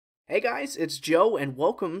Hey guys, it's Joe, and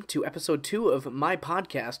welcome to episode 2 of my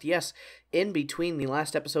podcast. Yes, in between the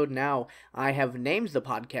last episode now, I have named the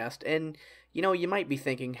podcast, and you might be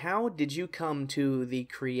thinking, how did you come to the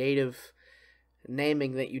creative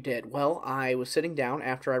naming that you did? Well, I was sitting down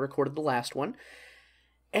after I recorded the last one,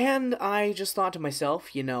 and I just thought to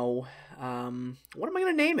myself, what am I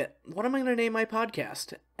going to name it? What am I going to name my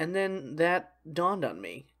podcast? And then that dawned on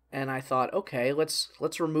me. And I thought, okay, let's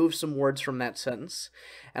remove some words from that sentence.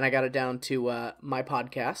 And I got it down to my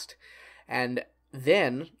podcast. And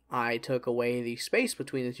then I took away the space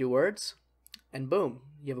between the two words. And boom,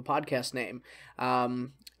 you have a podcast name.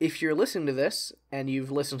 If you're listening to this and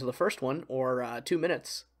you've listened to the first one, or 2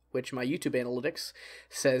 minutes, which my YouTube analytics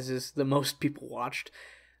says is the most people watched,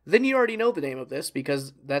 then you already know the name of this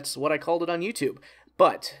because that's what I called it on YouTube.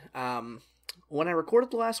 But when I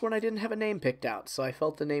recorded the last one, I didn't have a name picked out, so I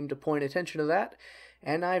felt the name to point attention to that,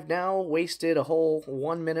 and I've now wasted a whole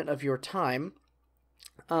 1 minute of your time.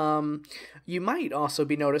 You might also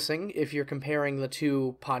be noticing, if you're comparing the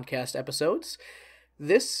two podcast episodes,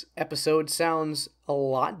 this episode sounds a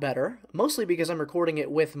lot better, mostly because I'm recording it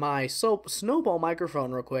with my snowball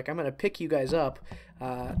microphone real quick. I'm going to pick you guys up,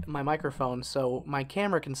 my microphone, so my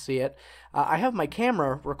camera can see it. I have my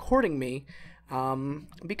camera recording me,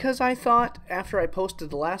 because I thought after I posted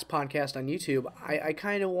the last podcast on YouTube, I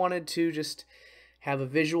kind of wanted to just have a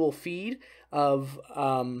visual feed of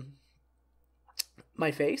my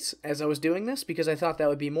face as I was doing this, because I thought that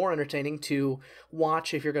would be more entertaining to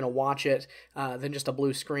watch if you're going to watch it than just a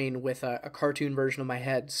blue screen with a cartoon version of my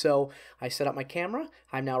head. So I set up my camera.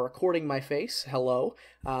 I'm now recording my face. Hello.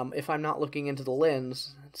 If I'm not looking into the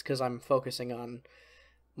lens, it's because I'm focusing on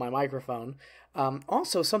my microphone.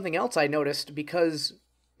 Also, something else I noticed, because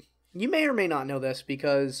you may or may not know this,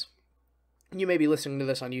 because you may be listening to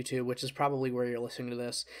this on YouTube, which is probably where you're listening to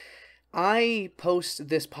this. I post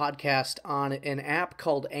this podcast on an app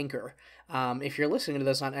called Anchor. If you're listening to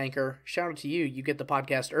this on Anchor, shout out to you. You get the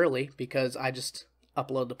podcast early, because I just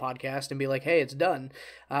upload the podcast and be like, hey, it's done.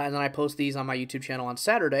 And then I post these on my YouTube channel on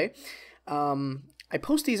Saturday. I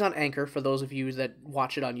post these on Anchor for those of you that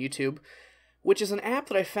watch it on YouTube, which is an app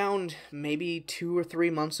that I found maybe 2 or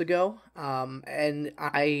 3 months ago, and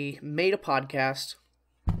I made a podcast,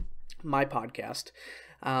 my podcast,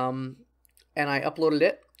 and I uploaded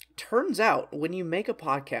it. Turns out, when you make a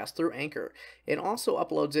podcast through Anchor, it also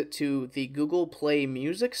uploads it to the Google Play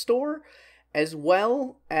Music Store, as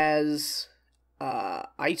well as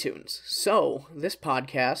iTunes. So, this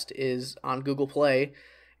podcast is on Google Play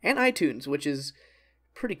and iTunes, which is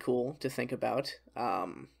pretty cool to think about.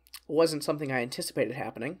 Wasn't something I anticipated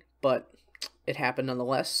happening, but it happened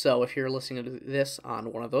nonetheless. So if you're listening to this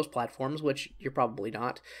on one of those platforms, which you're probably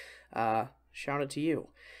not, shout out to you.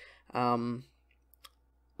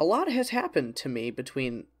 A lot has happened to me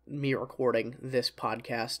between me recording this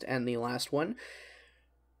podcast and the last one.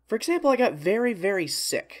 For example, I got very, very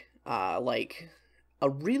sick, like a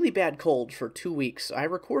really bad cold for 2 weeks. I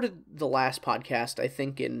recorded the last podcast, I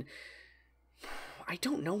think I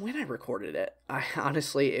don't know when I recorded it.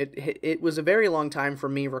 Honestly, it was a very long time for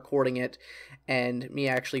me recording it and me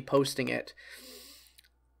actually posting it.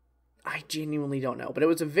 I genuinely don't know, but it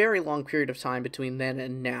was a very long period of time between then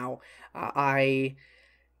and now. I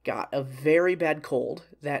got a very bad cold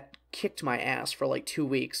that kicked my ass for like 2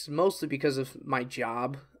 weeks, mostly because of my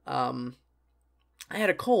job. I had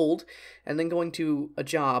a cold, and then going to a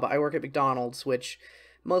job. I work at McDonald's, which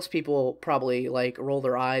most people probably like roll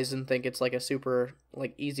their eyes and think it's like a super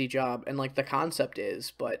like easy job, and like the concept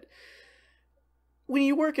is, but when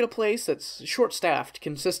you work at a place that's short-staffed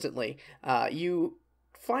consistently, you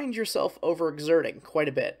find yourself overexerting quite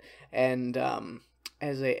a bit, and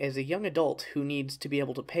as a young adult who needs to be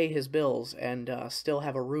able to pay his bills and still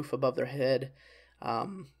have a roof above their head,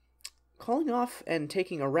 calling off and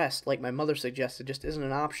taking a rest like my mother suggested just isn't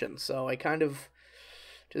an option. So I kind of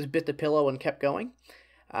just bit the pillow and kept going.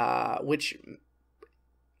 Which,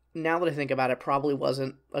 now that I think about it, probably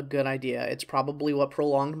wasn't a good idea. It's probably what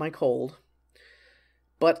prolonged my cold.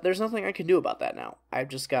 But there's nothing I can do about that now. I've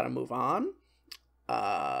just got to move on.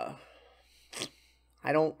 I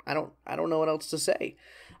don't know what else to say.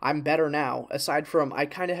 I'm better now. Aside from, I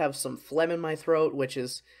kind of have some phlegm in my throat, which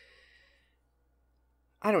is,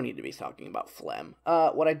 I don't need to be talking about phlegm.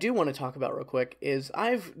 What I do want to talk about real quick is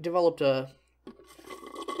I've developed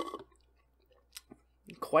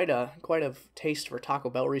quite a taste for Taco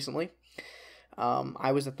Bell recently.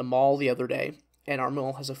 I was at the mall the other day, and our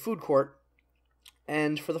mall has a food court,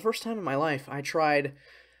 and for the first time in my life, I tried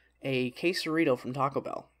a quesarito from Taco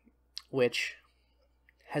Bell, which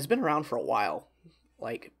has been around for a while,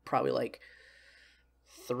 probably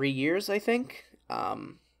 3 years, I think.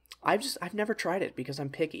 I've never tried it because I'm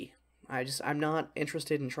picky. I'm not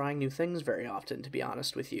interested in trying new things very often, to be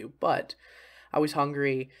honest with you. But I was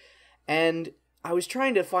hungry, and I was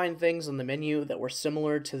trying to find things on the menu that were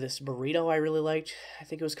similar to this burrito I really liked. I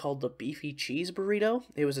think it was called the beefy cheese burrito.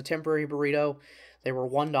 It was a temporary burrito. They were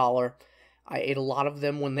 $1. I ate a lot of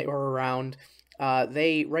them when they were around.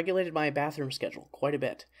 They regulated my bathroom schedule quite a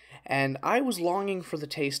bit, and I was longing for the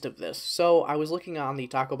taste of this. So I was looking on the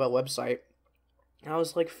Taco Bell website. I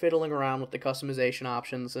was like fiddling around with the customization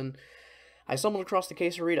options, and I stumbled across the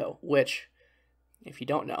quesarito, which, if you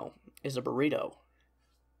don't know, is a burrito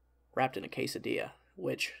wrapped in a quesadilla,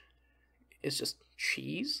 which is just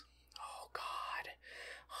cheese. Oh God,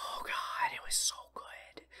 it was so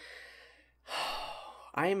good.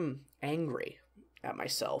 I'm angry at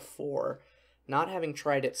myself for not having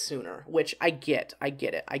tried it sooner, which I get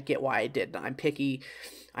it. I get why I did. I'm picky.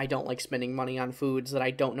 I don't like spending money on foods that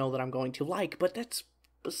I don't know that I'm going to like, but that's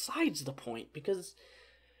besides the point, because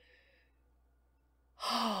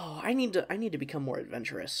I need to become more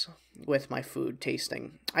adventurous with my food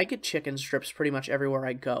tasting. I get chicken strips pretty much everywhere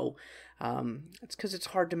I go. It's because it's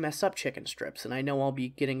hard to mess up chicken strips, and I know I'll be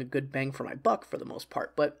getting a good bang for my buck for the most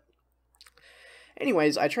part. But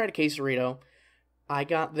anyways, I tried a quesarito. I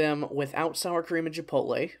got them without sour cream and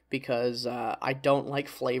chipotle because I don't like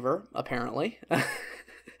flavor, apparently.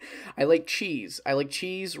 I like cheese. I like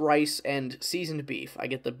cheese, rice, and seasoned beef. I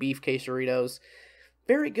get the beef quesaritos.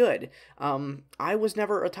 Very good. I was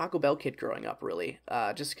never a Taco Bell kid growing up, really.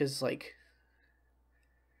 Just because, like,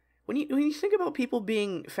 when you think about people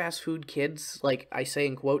being fast food kids, like I say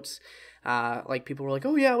in quotes, like people were like,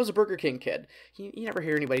 oh yeah, I was a Burger King kid. You never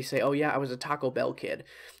hear anybody say, oh yeah, I was a Taco Bell kid.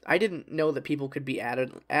 I didn't know that people could be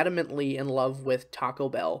adamantly in love with Taco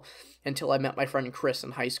Bell until I met my friend Chris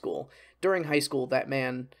in high school. During high school, that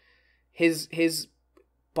man, his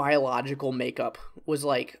biological makeup was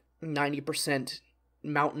like 90%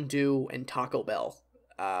 Mountain Dew and Taco Bell.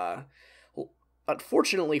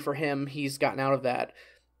 Unfortunately for him, he's gotten out of that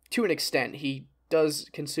to an extent. He does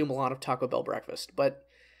consume a lot of Taco Bell breakfast, but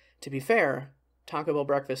to be fair, Taco Bell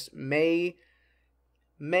breakfast may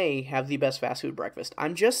have the best fast food breakfast.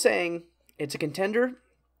 I'm just saying it's a contender.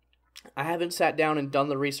 I haven't sat down and done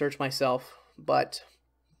the research myself, but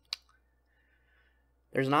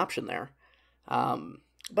there's an option there.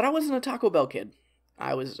 But I wasn't a Taco Bell kid.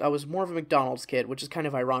 I was more of a McDonald's kid, which is kind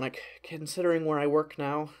of ironic considering where I work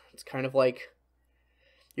now. It's kind of like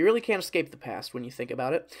you really can't escape the past when you think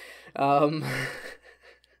about it.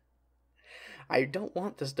 I don't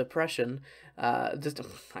want this depression. I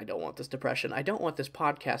don't want this depression. I don't want this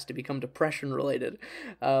podcast to become depression related.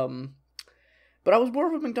 But I was more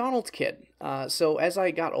of a McDonald's kid. So as I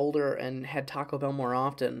got older and had Taco Bell more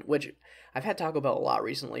often, which I've had Taco Bell a lot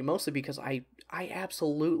recently, mostly because I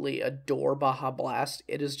absolutely adore Baja Blast.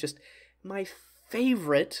 It is just my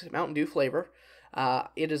favorite Mountain Dew flavor.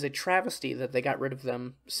 It is a travesty that they got rid of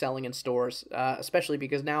them selling in stores, especially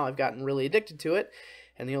because now I've gotten really addicted to it,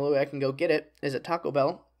 and the only way I can go get it is at Taco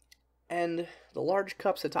Bell, and the large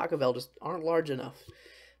cups at Taco Bell just aren't large enough.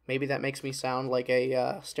 Maybe that makes me sound like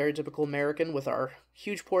a stereotypical American with our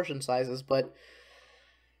huge portion sizes, but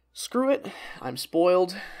screw it, I'm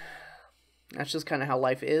spoiled. That's just kind of how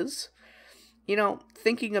life is. You know,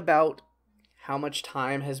 thinking about how much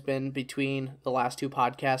time has been between the last two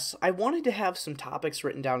podcasts, I wanted to have some topics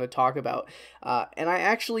written down to talk about, and I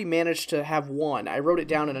actually managed to have one. I wrote it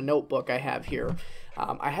down in a notebook I have here.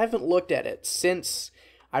 I haven't looked at it since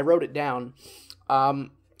I wrote it down.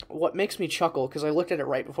 What makes me chuckle, because I looked at it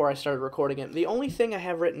right before I started recording it, the only thing I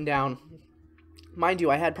have written down, mind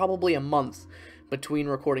you, I had probably a month between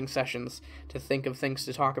recording sessions to think of things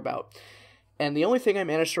to talk about, and the only thing I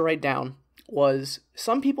managed to write down was,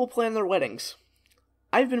 some people plan their weddings.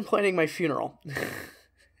 I've been planning my funeral.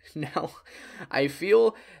 Now, I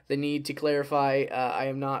feel the need to clarify, I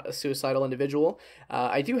am not a suicidal individual.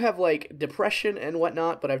 I do have, like, depression and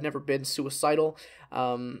whatnot, but I've never been suicidal.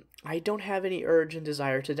 I don't have any urge and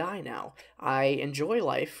desire to die now. I enjoy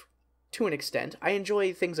life, to an extent. I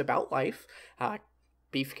enjoy things about life.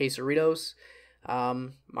 Beef quesaritos,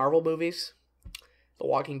 Marvel movies. The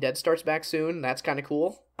Walking Dead starts back soon. That's kind of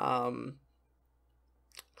cool.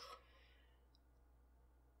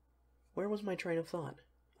 Where was my train of thought?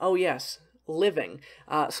 Oh, yes, living.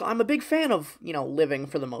 So I'm a big fan of, living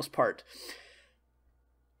for the most part.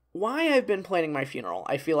 Why I've been planning my funeral,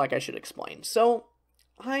 I feel like I should explain. So,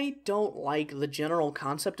 I don't like the general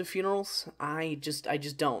concept of funerals. I just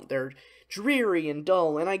don't. They're dreary and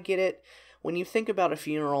dull, and I get it. When you think about a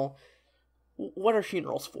funeral, what are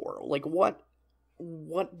funerals for? Like,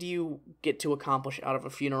 what do you get to accomplish out of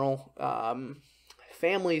a funeral?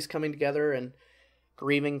 Families coming together and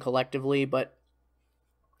grieving collectively, but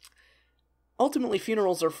ultimately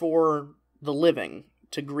funerals are for the living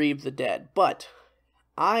to grieve the dead. But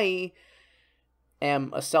I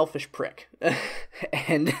am a selfish prick,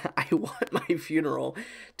 and I want my funeral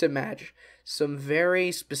to match some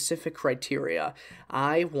very specific criteria.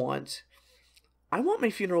 I want my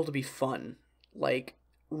funeral to be fun, like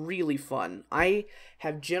really fun. I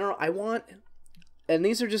want, and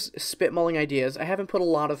these are just spitballing ideas. I haven't put a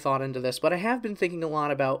lot of thought into this, but I have been thinking a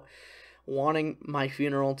lot about wanting my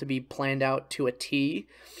funeral to be planned out to a T,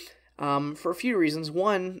 for a few reasons.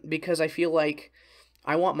 One, because I feel like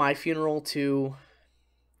I want my funeral to,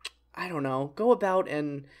 I don't know, go about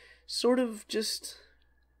and sort of just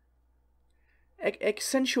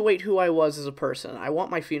accentuate who I was as a person. I want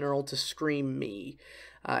my funeral to scream me.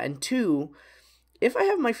 And two, if I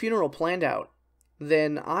have my funeral planned out,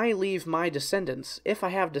 then I leave my descendants, if I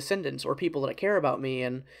have descendants or people that care about me,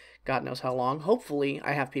 and God knows how long, hopefully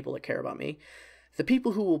I have people that care about me, the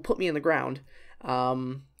people who will put me in the ground,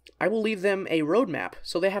 I will leave them a roadmap,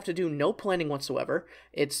 so they have to do no planning whatsoever.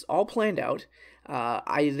 It's all planned out.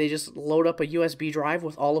 They just load up a USB drive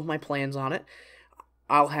with all of my plans on it.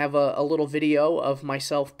 I'll have a little video of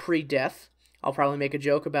myself pre-death. I'll probably make a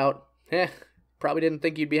joke about, probably didn't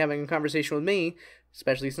think you'd be having a conversation with me,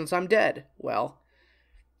 especially since I'm dead. Well,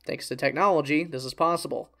 thanks to technology, this is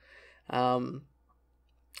possible.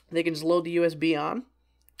 They can just load the USB on.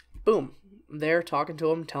 Boom. I'm there talking to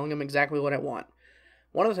them, telling them exactly what I want.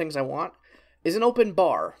 One of the things I want is an open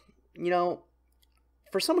bar. You know,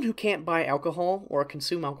 for someone who can't buy alcohol or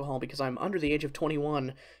consume alcohol because I'm under the age of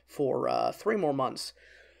 21 for 3 more months,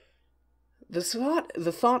 the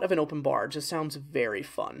thought of an open bar just sounds very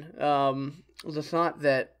fun. The thought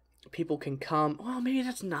that people can come, well, maybe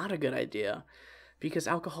that's not a good idea because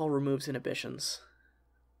alcohol removes inhibitions.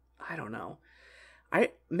 I don't know.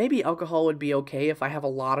 Maybe alcohol would be okay if I have a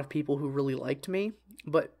lot of people who really liked me,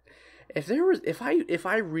 but if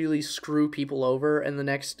I really screw people over in the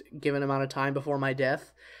next given amount of time before my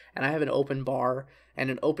death, and I have an open bar and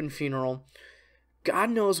an open funeral, God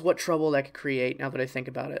knows what trouble that could create now that I think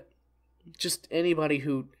about it. Just anybody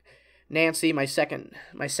who, Nancy, my second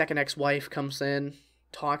ex-wife, comes in,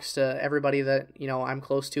 talks to everybody that, you know, I'm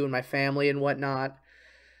close to in my family and whatnot.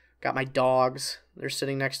 Got my dogs. They're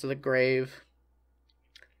sitting next to the grave.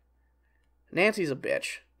 Nancy's a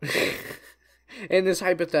bitch. In this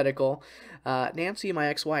hypothetical, Nancy, my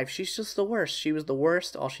ex-wife, she's just the worst. She was the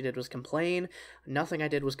worst. All she did was complain. Nothing I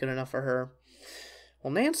did was good enough for her.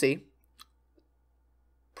 Well, Nancy,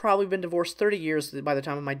 probably been divorced 30 years by the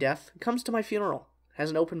time of my death, comes to my funeral, has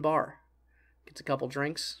an open bar, gets a couple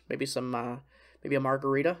drinks, maybe a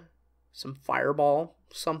margarita, some Fireball,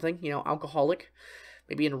 something, you know, alcoholic,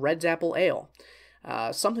 maybe in Red's Apple Ale,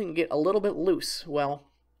 something to get a little bit loose. Well,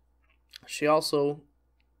 she also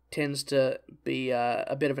tends to be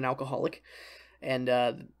a bit of an alcoholic, and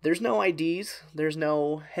there's no IDs, there's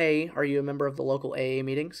no, hey, are you a member of the local AA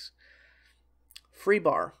meetings? Free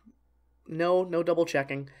bar. No double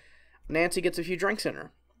checking. Nancy gets a few drinks in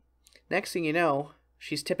her. Next thing you know,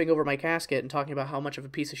 she's tipping over my casket and talking about how much of a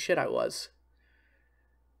piece of shit I was.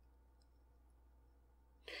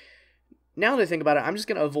 Now that I think about it, I'm just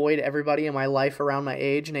going to avoid everybody in my life around my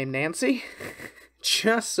age named Nancy,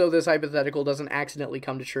 just so this hypothetical doesn't accidentally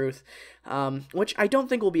come to truth, which I don't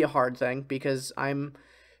think will be a hard thing, because I'm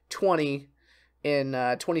 20 in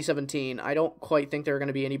 2017. I don't quite think there are going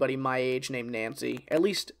to be anybody my age named Nancy, at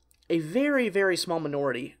least a very, very small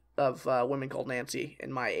minority of women called Nancy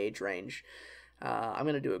in my age range. I'm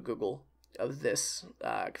going to do a Google of this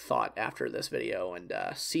thought after this video and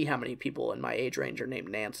see how many people in my age range are named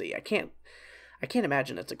Nancy. I can't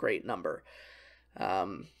imagine it's a great number.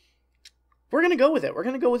 We're going to go with it. We're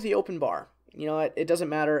going to go with the open bar. You know, it doesn't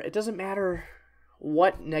matter. It doesn't matter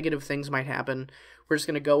what negative things might happen. We're just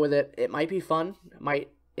going to go with it. It might be fun.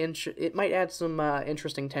 It might add some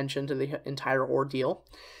interesting tension to the entire ordeal.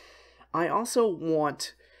 I also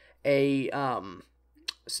want a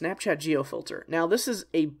Snapchat geofilter. Now, this is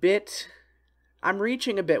a bit... I'm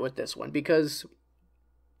reaching a bit with this one, because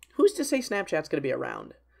who's to say Snapchat's going to be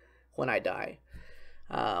around when I die?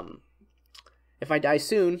 If I die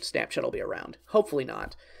soon, Snapchat will be around. Hopefully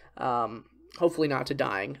not. Hopefully not to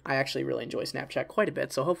dying. I actually really enjoy Snapchat quite a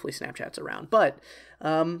bit, so hopefully Snapchat's around. But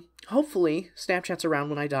hopefully Snapchat's around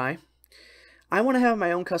when I die. I want to have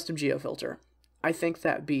my own custom geofilter. I think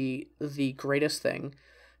that'd be the greatest thing.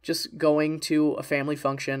 Just going to a family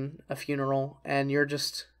function, a funeral, and you're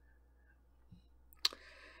just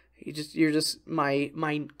my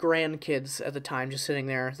grandkids at the time, just sitting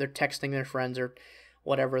there. They're texting their friends or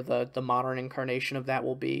whatever the modern incarnation of that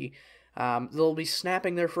will be. They'll be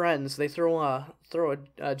snapping their friends. They throw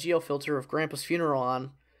a geo filter of Grandpa's funeral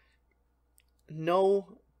on.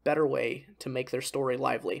 No better way to make their story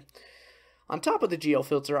lively. On top of the geo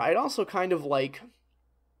filter, I'd also kind of like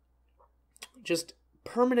just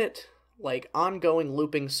permanent, like, ongoing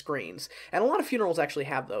looping screens. And a lot of funerals actually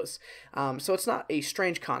have those. So it's not a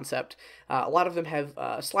strange concept. A lot of them have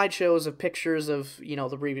slideshows of pictures of,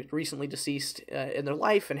 the recently deceased in their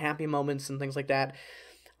life and happy moments and things like that.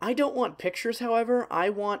 I don't want pictures, however. I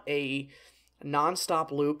want a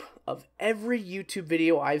non-stop loop of every YouTube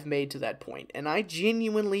video I've made to that point. And I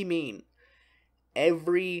genuinely mean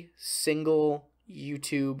every single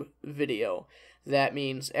YouTube video. That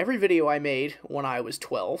means every video I made when I was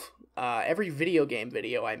 12, every video game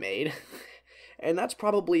video I made, and that's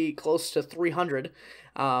probably close to 300,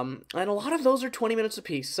 and a lot of those are 20 minutes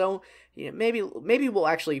apiece, so maybe we'll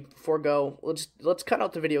actually forego, let's cut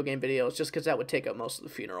out the video game videos, just because that would take up most of the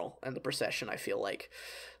funeral and the procession, I feel like.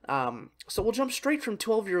 So we'll jump straight from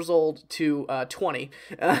 12 years old to 20.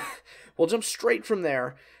 We'll jump straight from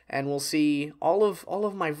there, and we'll see all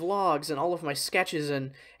of my vlogs and all of my sketches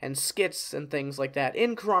and skits and things like that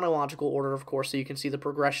in chronological order, of course, so you can see the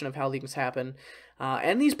progression of how things happen.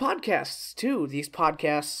 And these podcasts, too. These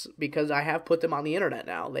podcasts, because I have put them on the internet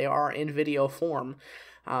now. They are in video form.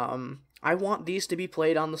 I want these to be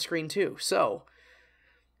played on the screen, too. So,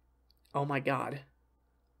 oh my god.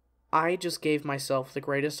 I just gave myself the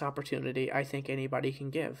greatest opportunity I think anybody can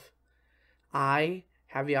give. I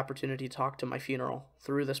have the opportunity to talk to my funeral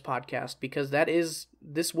through this podcast, because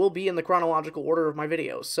this will be in the chronological order of my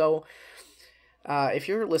videos. So, if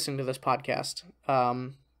you're listening to this podcast,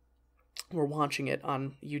 or watching it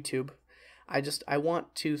on YouTube, I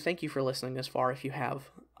want to thank you for listening this far. If you have,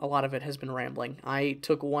 a lot of it has been rambling. I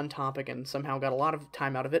took one topic and somehow got a lot of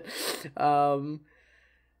time out of it.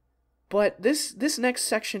 But this next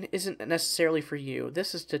section isn't necessarily for you.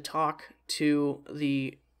 This is to talk to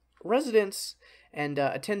the residents and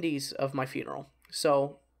attendees of my funeral.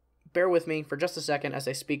 So bear with me for just a second as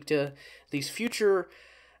I speak to these future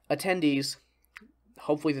attendees,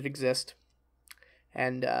 hopefully that exist.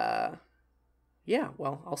 And yeah,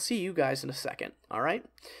 well, I'll see you guys in a second, all right?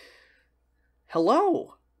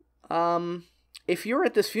 Hello! If you're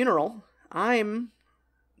at this funeral, I'm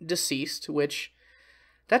deceased, which,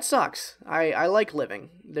 that sucks. I like living.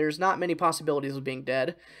 There's not many possibilities of being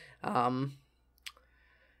dead.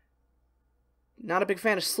 Not a big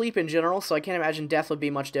fan of sleep in general, so I can't imagine death would be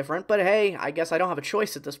much different. But hey, I guess I don't have a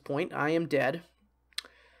choice at this point. I am dead.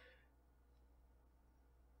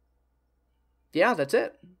 Yeah, that's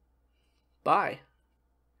it. Bye.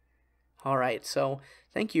 Alright, so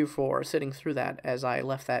thank you for sitting through that as I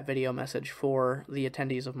left that video message for the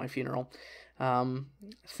attendees of my funeral.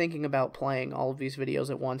 Thinking about playing all of these videos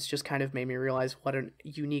at once just kind of made me realize what a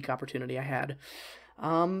unique opportunity I had.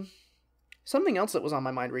 Something else that was on my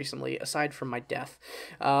mind recently, aside from my death,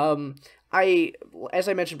 as I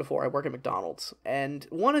mentioned before, I work at McDonald's, and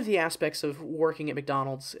one of the aspects of working at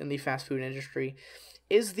McDonald's in the fast food industry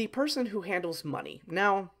is the person who handles money.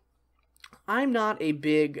 Now, I'm not a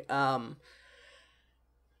big, I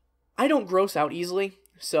don't gross out easily,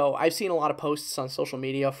 so I've seen a lot of posts on social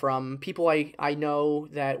media from people I know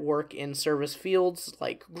that work in service fields,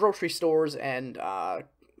 like grocery stores and,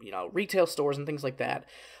 retail stores and things like that.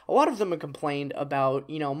 A lot of them have complained about,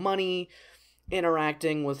 money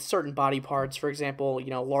interacting with certain body parts. For example,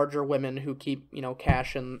 larger women who keep,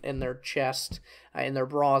 cash in their chest, in their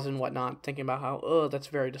bras and whatnot, thinking about how, that's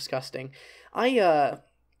very disgusting. I'm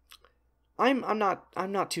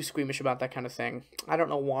not too squeamish about that kind of thing. I don't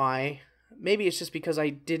know why. Maybe it's just because I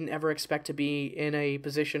didn't ever expect to be in a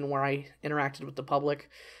position where I interacted with the public.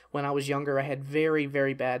 When I was younger, I had very,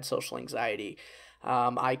 very bad social anxiety.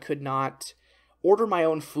 I could not order my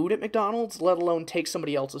own food at McDonald's, let alone take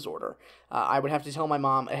somebody else's order. I would have to tell my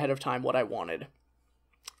mom ahead of time what I wanted.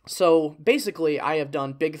 So, basically, I have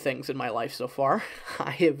done big things in my life so far.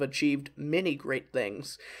 I have achieved many great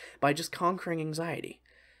things by just conquering anxiety,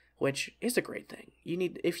 which is a great thing.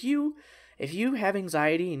 If you have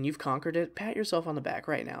anxiety and you've conquered it, pat yourself on the back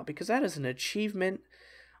right now, because that is an achievement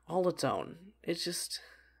all its own. It's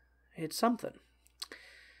something.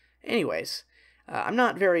 Anyways, I'm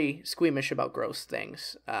not very squeamish about gross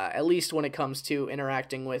things, at least when it comes to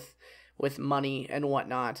interacting with money and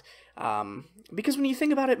whatnot, because when you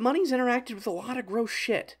think about it, money's interacted with a lot of gross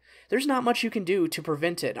shit. There's not much you can do to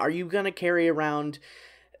prevent it. Are you gonna carry around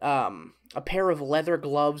a pair of leather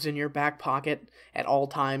gloves in your back pocket at all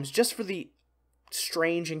times just for the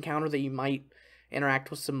strange encounter that you might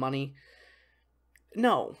interact with some money?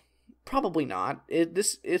 No, probably not.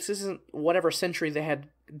 This isn't whatever century they had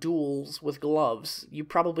duels with gloves. You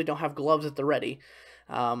probably don't have gloves at the ready.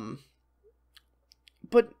 But,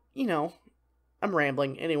 you know, I'm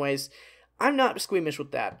rambling. Anyways, I'm not squeamish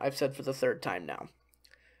with that, I've said for the third time now.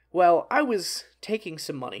 Well, I was taking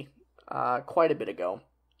some money quite a bit ago,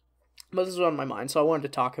 but this was on my mind, so I wanted to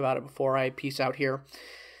talk about it before I peace out here.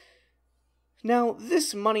 Now,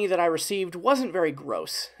 this money that I received wasn't very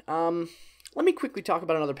gross. Let me quickly talk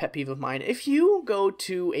about another pet peeve of mine. If you go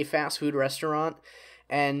to a fast food restaurant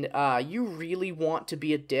and you really want to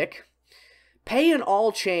be a dick, pay in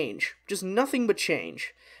all change. Just nothing but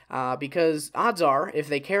change. Because odds are, if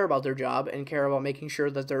they care about their job and care about making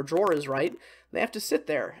sure that their drawer is right, they have to sit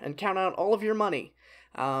there and count out all of your money.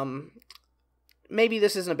 Maybe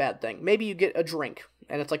this isn't a bad thing. Maybe you get a drink,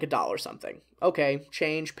 and it's like $1 something. Okay,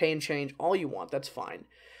 change, pay and change, all you want, that's fine.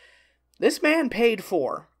 This man paid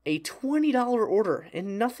for a $20 order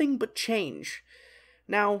in nothing but change.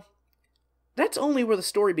 Now, that's only where the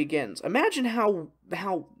story begins. Imagine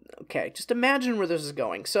okay, just imagine where this is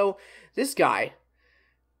going. So, this guy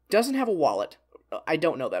doesn't have a wallet. I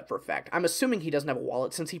don't know that for a fact. I'm assuming he doesn't have a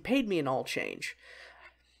wallet since he paid me in all change.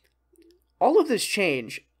 All of this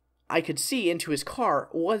change I could see into his car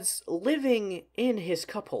was living in his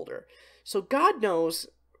cup holder. So God knows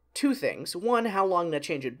two things. One, how long that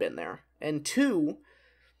change had been there. And two,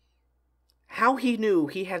 how he knew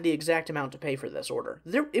he had the exact amount to pay for this order.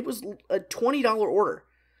 It was a $20 order.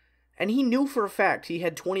 And he knew for a fact he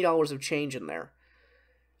had $20 of change in there.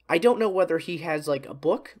 I don't know whether he has, like, a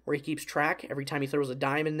book where he keeps track. Every time he throws a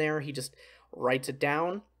dime in there, he just writes it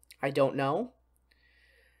down. I don't know.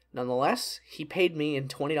 Nonetheless, he paid me in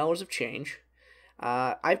 $20 of change.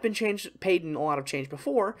 I've been paid in a lot of change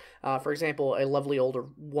before. For example, a lovely older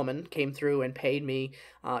woman came through and paid me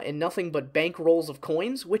in nothing but bank rolls of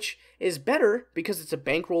coins, which is better because it's a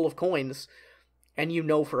bankroll of coins, and you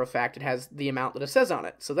know for a fact it has the amount that it says on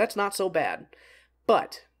it. So that's not so bad.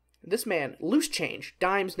 But this man, loose change,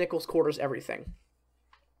 dimes, nickels, quarters, everything.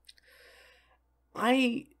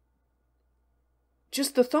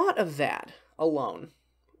 Just the thought of that alone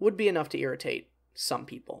would be enough to irritate some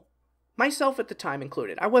people. Myself at the time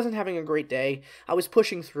included. I wasn't having a great day. I was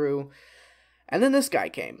pushing through. And then this guy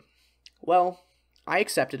came. Well, I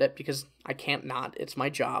accepted it because I can't not. It's my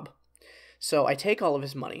job. So I take all of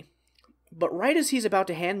his money. But right as he's about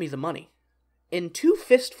to hand me the money, in 2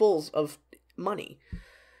 fistfuls of money,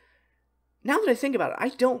 now that I think about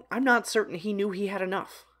it, I'm not certain he knew he had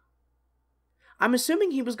enough. I'm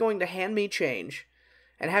assuming he was going to hand me change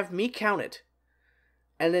and have me count it,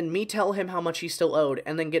 and then me tell him how much he still owed,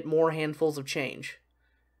 and then get more handfuls of change.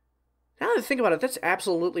 Now that I think about it, that's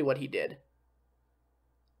absolutely what he did.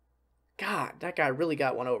 God, that guy really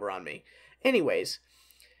got one over on me. Anyways,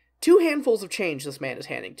 2 handfuls of change this man is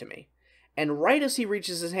handing to me. And right as he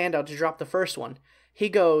reaches his hand out to drop the first one, he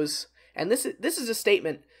goes, and this is a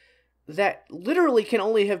statement that literally can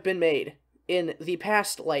only have been made in the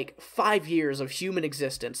past, 5 years of human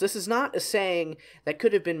existence. This is not a saying that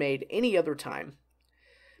could have been made any other time.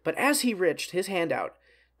 But as he reached his hand out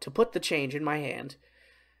to put the change in my hand,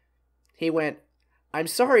 he went, "I'm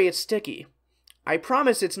sorry it's sticky. I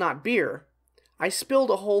promise it's not beer. I spilled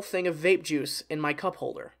a whole thing of vape juice in my cup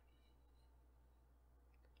holder."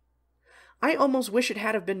 I almost wish it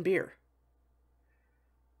had have been beer.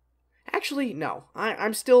 Actually, no. I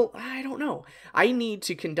don't know. I need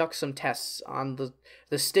to conduct some tests on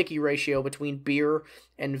the sticky ratio between beer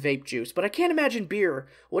and vape juice, but I can't imagine beer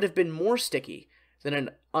would have been more sticky than an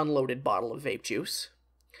unloaded bottle of vape juice.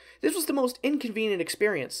 This was the most inconvenient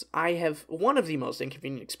experience one of the most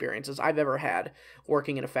inconvenient experiences I've ever had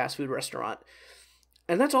working in a fast food restaurant,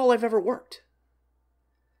 and that's all I've ever worked.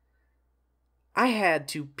 I had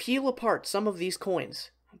to peel apart some of these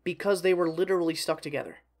coins because they were literally stuck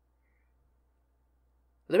together.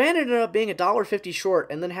 The man ended up being $1.50 short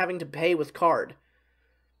and then having to pay with card.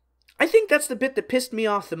 I think that's the bit that pissed me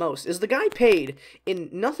off the most, is the guy paid in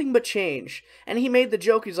nothing but change, and he made the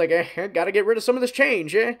joke, he's like, gotta get rid of some of this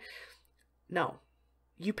change, eh? No.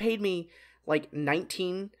 You paid me,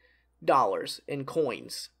 $19 in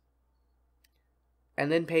coins, and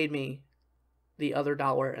then paid me the other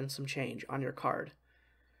 $1 and some change on your card.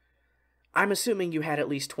 I'm assuming you had at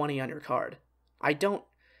least 20 on your card. I don't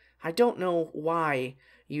know why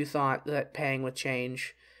you thought that paying with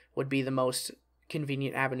change would be the most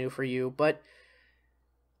convenient avenue for you, but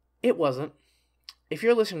it wasn't. If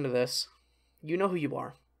you're listening to this, you know who you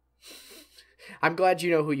are. I'm glad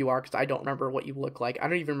you know who you are, because I don't remember what you look like. I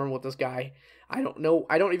don't even remember what this guy... I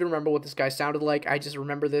don't even remember what this guy sounded like. I just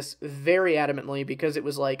remember this very adamantly because it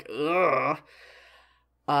was like, ugh.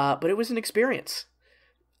 But it was an experience.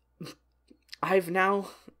 I've now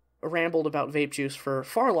rambled about vape juice for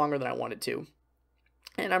far longer than I wanted to.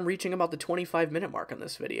 And I'm reaching about the 25-minute mark on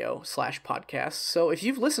this video / podcast. So if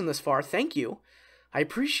you've listened this far, thank you. I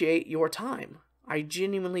appreciate your time. I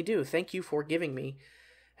genuinely do. Thank you for giving me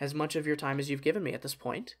as much of your time as you've given me at this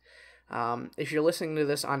point. If you're listening to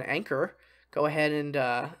this on Anchor, go ahead and,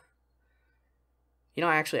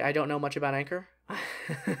 actually, I don't know much about Anchor.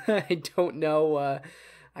 I don't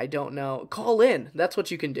know. Call in. That's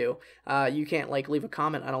what you can do. You can't, leave a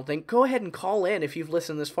comment, I don't think. Go ahead and call in if you've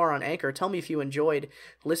listened this far on Anchor. Tell me if you enjoyed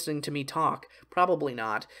listening to me talk. Probably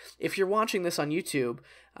not. If you're watching this on YouTube,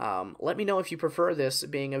 let me know if you prefer this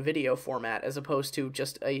being a video format as opposed to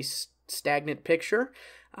just a stagnant picture.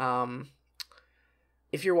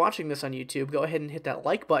 If you're watching this on YouTube, go ahead and hit that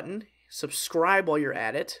like button. Subscribe while you're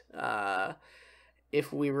at it.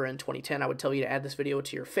 If we were in 2010, I would tell you to add this video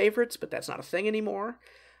to your favorites, but that's not a thing anymore.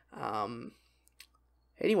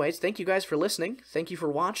 Anyways, thank you guys for listening. Thank you for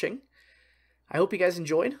watching. I hope you guys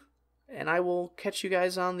enjoyed, and I will catch you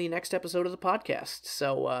guys on the next episode of the podcast.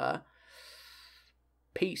 So,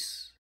 peace.